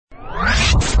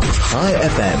High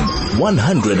FM,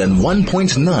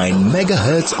 101.9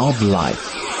 megahertz of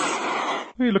life.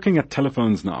 We're looking at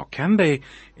telephones now. Can they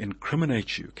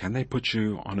incriminate you? Can they put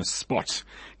you on a spot?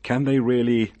 Can they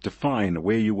really define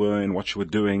where you were and what you were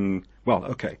doing? Well,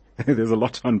 okay. There's a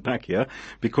lot to unpack here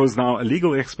because now a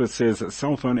legal expert says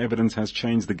cell phone evidence has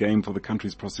changed the game for the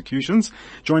country's prosecutions.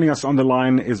 Joining us on the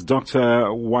line is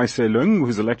Dr. Wai Zse Leung,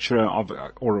 who's a lecturer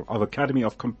of Academy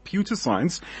of Computer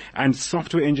Science and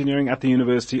Software Engineering at the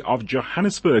University of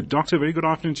Johannesburg. Doctor, very good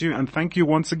afternoon to you and thank you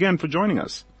once again for joining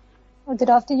us. Well,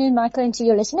 good afternoon, Michael, and to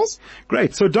your listeners.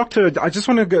 Great. So, Doctor, I just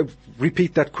want to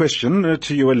repeat that question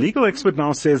to you. A legal expert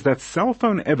now says that cell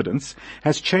phone evidence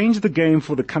has changed the game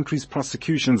for the country's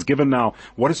prosecutions, given now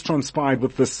what has transpired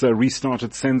with this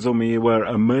restarted Senzo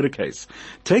Meyiwa murder case.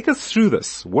 Take us through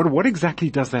this. What exactly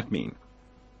does that mean?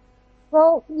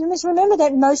 Well, you must remember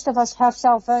that most of us have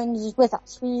cell phones with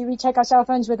us. We take our cell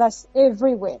phones with us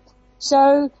everywhere.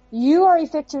 So you are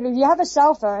effectively, if you have a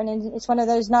cell phone and it's one of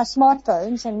those nice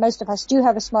smartphones, and most of us do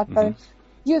have a smartphone,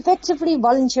 you're effectively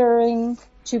volunteering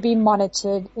to be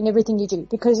monitored in everything you do.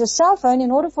 Because a cell phone, in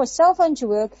order for a cell phone to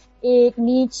work, it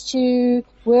needs to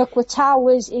work with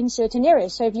towers in certain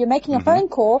areas. So if you're making a phone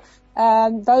call,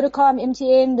 Vodacom,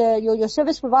 MTN, your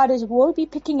service providers will be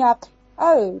picking up,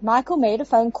 oh, Michael made a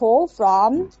phone call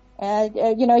from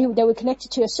they were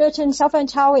connected to a certain cell phone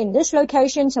tower in this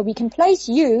location, so we can place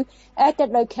you at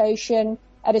that location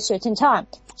at a certain time.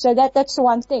 So that's the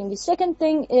one thing. The second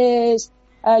thing is,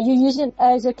 you use it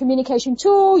as a communication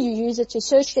tool, you use it to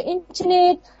search the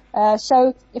internet.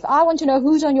 So if I want to know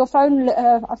who's on your phone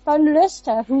list,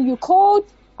 who you called,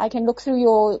 I can look through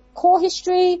your call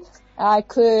history. I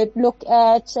could look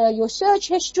at your search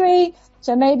history.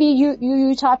 So maybe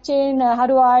you typed in, how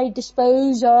do I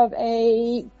dispose of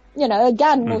a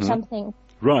gun or something.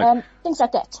 Right. Things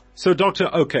like that. So, Doctor,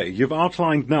 okay, you've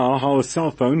outlined now how a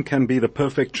cell phone can be the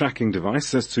perfect tracking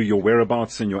device as to your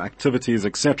whereabouts and your activities,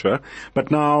 etc. But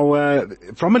now,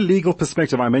 from a legal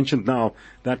perspective, I mentioned now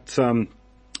that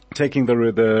taking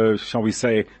the shall we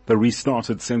say, the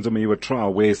restarted Senzo Meyiwa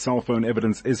trial where cell phone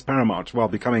evidence is paramount, while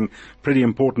becoming pretty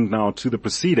important now to the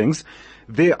proceedings,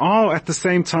 there are at the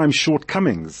same time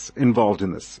shortcomings involved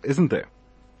in this, isn't there?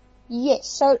 Yes.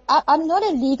 So I'm not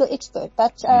a legal expert,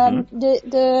 but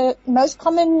the most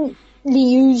commonly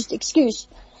used excuse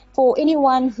for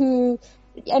anyone who,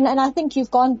 and I think you've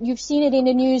seen it in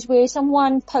the news where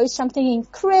someone posts something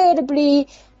incredibly,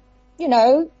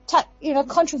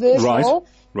 controversial.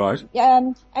 Right.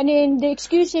 And then the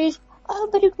excuse is, oh,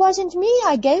 but it wasn't me.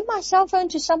 I gave my cell phone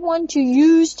to someone to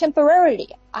use temporarily.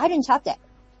 I didn't have that.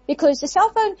 Because the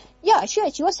cell phone, yeah, sure,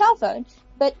 it's your cell phone,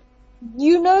 but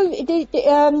you can't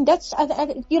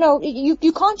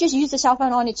just use the cell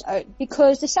phone on its own,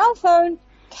 because the cell phone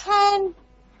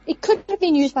could have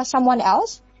been used by someone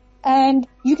else, and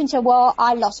you can say, well,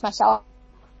 I lost my cell phone.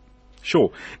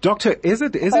 Sure. Doctor, is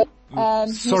it, sorry.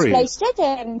 Misplaced it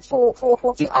and for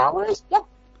a few hours, yeah.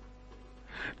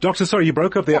 Doctor, sorry, you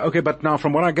broke up there. Okay, but now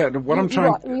from what I get, Were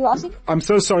you asking? I'm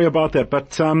so sorry about that,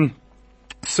 but,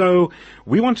 so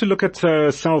we want to look at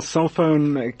cell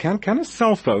phone. Can a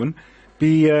cell phone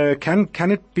be?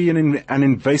 Can it be an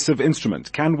invasive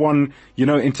instrument? Can one,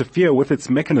 interfere with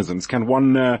its mechanisms? Can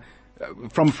one,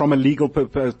 from a legal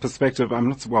perspective?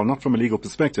 Not from a legal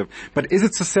perspective, but is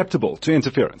it susceptible to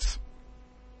interference?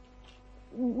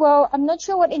 Well, I'm not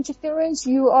sure what interference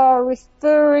you are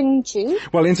referring to.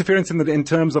 Well, interference in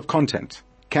terms of content.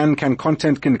 Can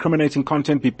incriminating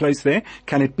content be placed there?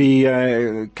 Can it be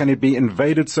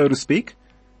invaded, so to speak,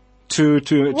 to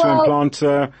implant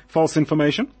false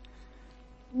information?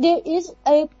 There is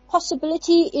a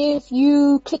possibility if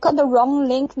you click on the wrong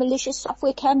link, malicious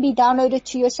software can be downloaded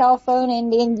to your cell phone,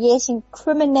 and then yes,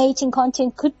 incriminating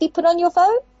content could be put on your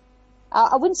phone.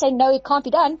 I wouldn't say no, it can't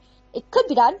be done. It could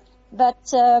be done, but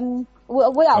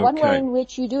one way in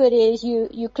which you do it is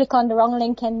you click on the wrong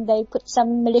link and they put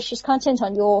some malicious content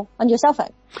on your cell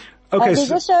phone. Okay. There's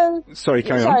also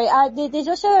carry on. There's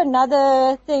also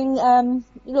another thing.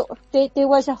 There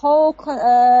was a whole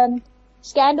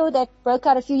scandal that broke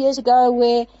out a few years ago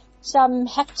where some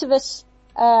hacktivists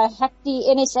hacked the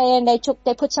NSA and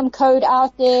they put some code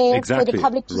out there for the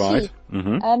public to see.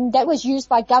 That was used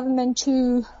by government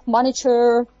to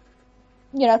monitor,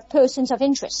 persons of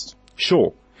interest.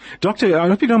 Sure. Doctor, I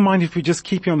hope you don't mind if we just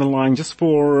keep you on the line just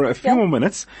for a few more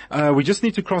minutes. We just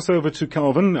need to cross over to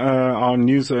Calvin, our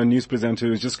news presenter,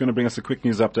 who's just going to bring us a quick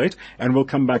news update, and we'll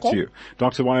come back to you.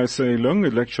 Dr. Wai Zse Leung,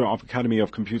 a lecturer of Academy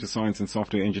of Computer Science and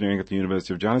Software Engineering at the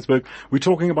University of Johannesburg. We're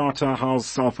talking about how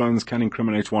cell phones can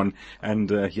incriminate one,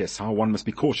 and yes, how one must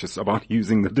be cautious about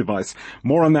using the device.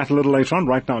 More on that a little later on.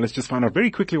 Right now, let's just find out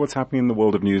very quickly what's happening in the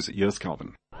world of news. Here's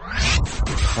Calvin.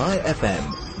 High FM,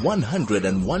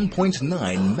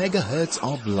 101.9 megahertz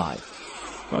of life.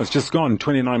 Well, it's just gone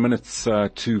 29 minutes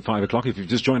to 5 o'clock. If you've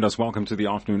just joined us, welcome to the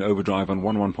Afternoon Overdrive on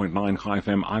 101.9 High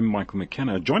FM. I'm Michael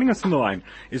McKenna. Joining us on the line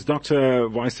is Dr.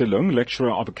 Wai Zse Leung, lecturer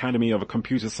of Academy of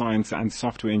Computer Science and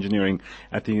Software Engineering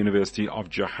at the University of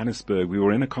Johannesburg. We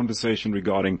were in a conversation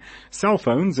regarding cell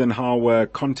phones and how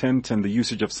content and the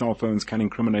usage of cell phones can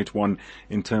incriminate one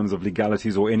in terms of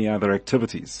legalities or any other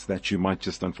activities that you might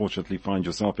just unfortunately find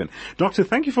yourself in. Doctor,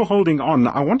 thank you for holding on.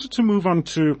 I wanted to move on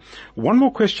to one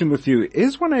more question with you.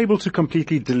 Is one able to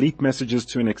completely delete messages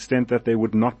to an extent that they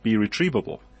would not be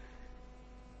retrievable?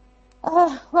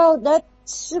 Well,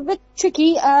 that's a bit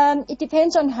tricky. It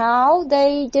depends on how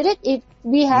they did it.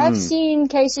 We have seen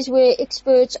cases where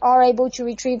experts are able to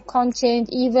retrieve content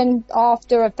even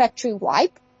after a factory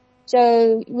wipe.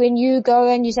 So when you go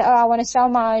and you say, I want to sell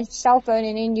my cell phone,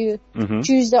 and then you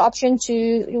choose the option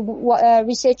to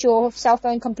reset your cell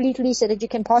phone completely so that you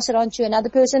can pass it on to another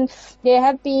person. There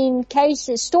have been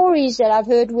stories that I've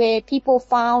heard where people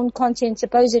found content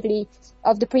supposedly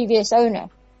of the previous owner.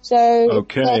 So if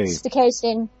that's the case,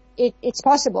 then it's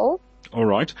possible. All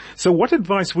right. So what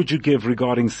advice would you give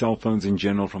regarding cell phones in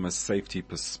general from a safety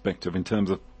perspective in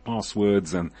terms of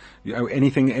passwords and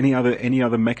any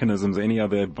other mechanisms, any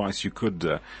other advice you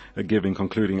could give in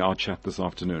concluding our chat this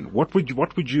afternoon? What would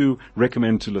you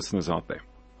recommend to listeners out there?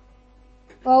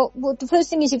 Well, the first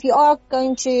thing is, if you are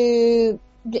going to,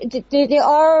 there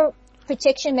are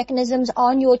protection mechanisms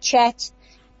on your chat.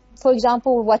 For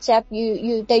example,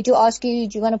 WhatsApp, they do ask you,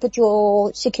 do you want to put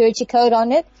your security code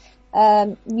on it?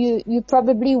 You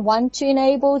probably want to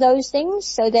enable those things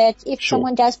so that if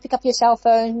someone does pick up your cell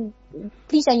phone,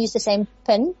 please don't use the same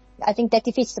PIN. I think that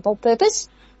defeats the whole purpose.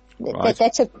 Right.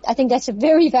 I think that's a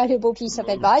very valuable piece of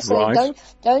advice. So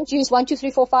don't use 1, 2,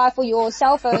 3, 4, 5 for your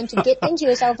cell phone to get into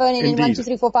your cell phone, and then 1, 2,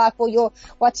 3, 4, 5 for your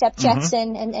WhatsApp chats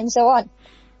and so on.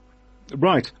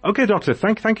 Right. Okay, Doctor.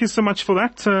 Thank you so much for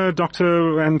that,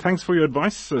 Doctor, and thanks for your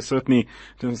advice. Certainly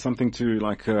something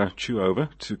to chew over,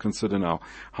 to consider now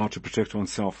how to protect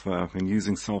oneself when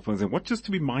using cell phones, and what just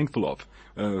to be mindful of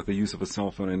the use of a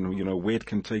cell phone, and where it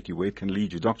can take you, where it can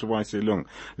lead you. Dr. Wai Zse Leung,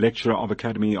 lecturer of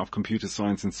Academy of Computer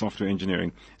Science and Software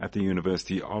Engineering at the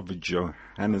University of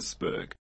Johannesburg.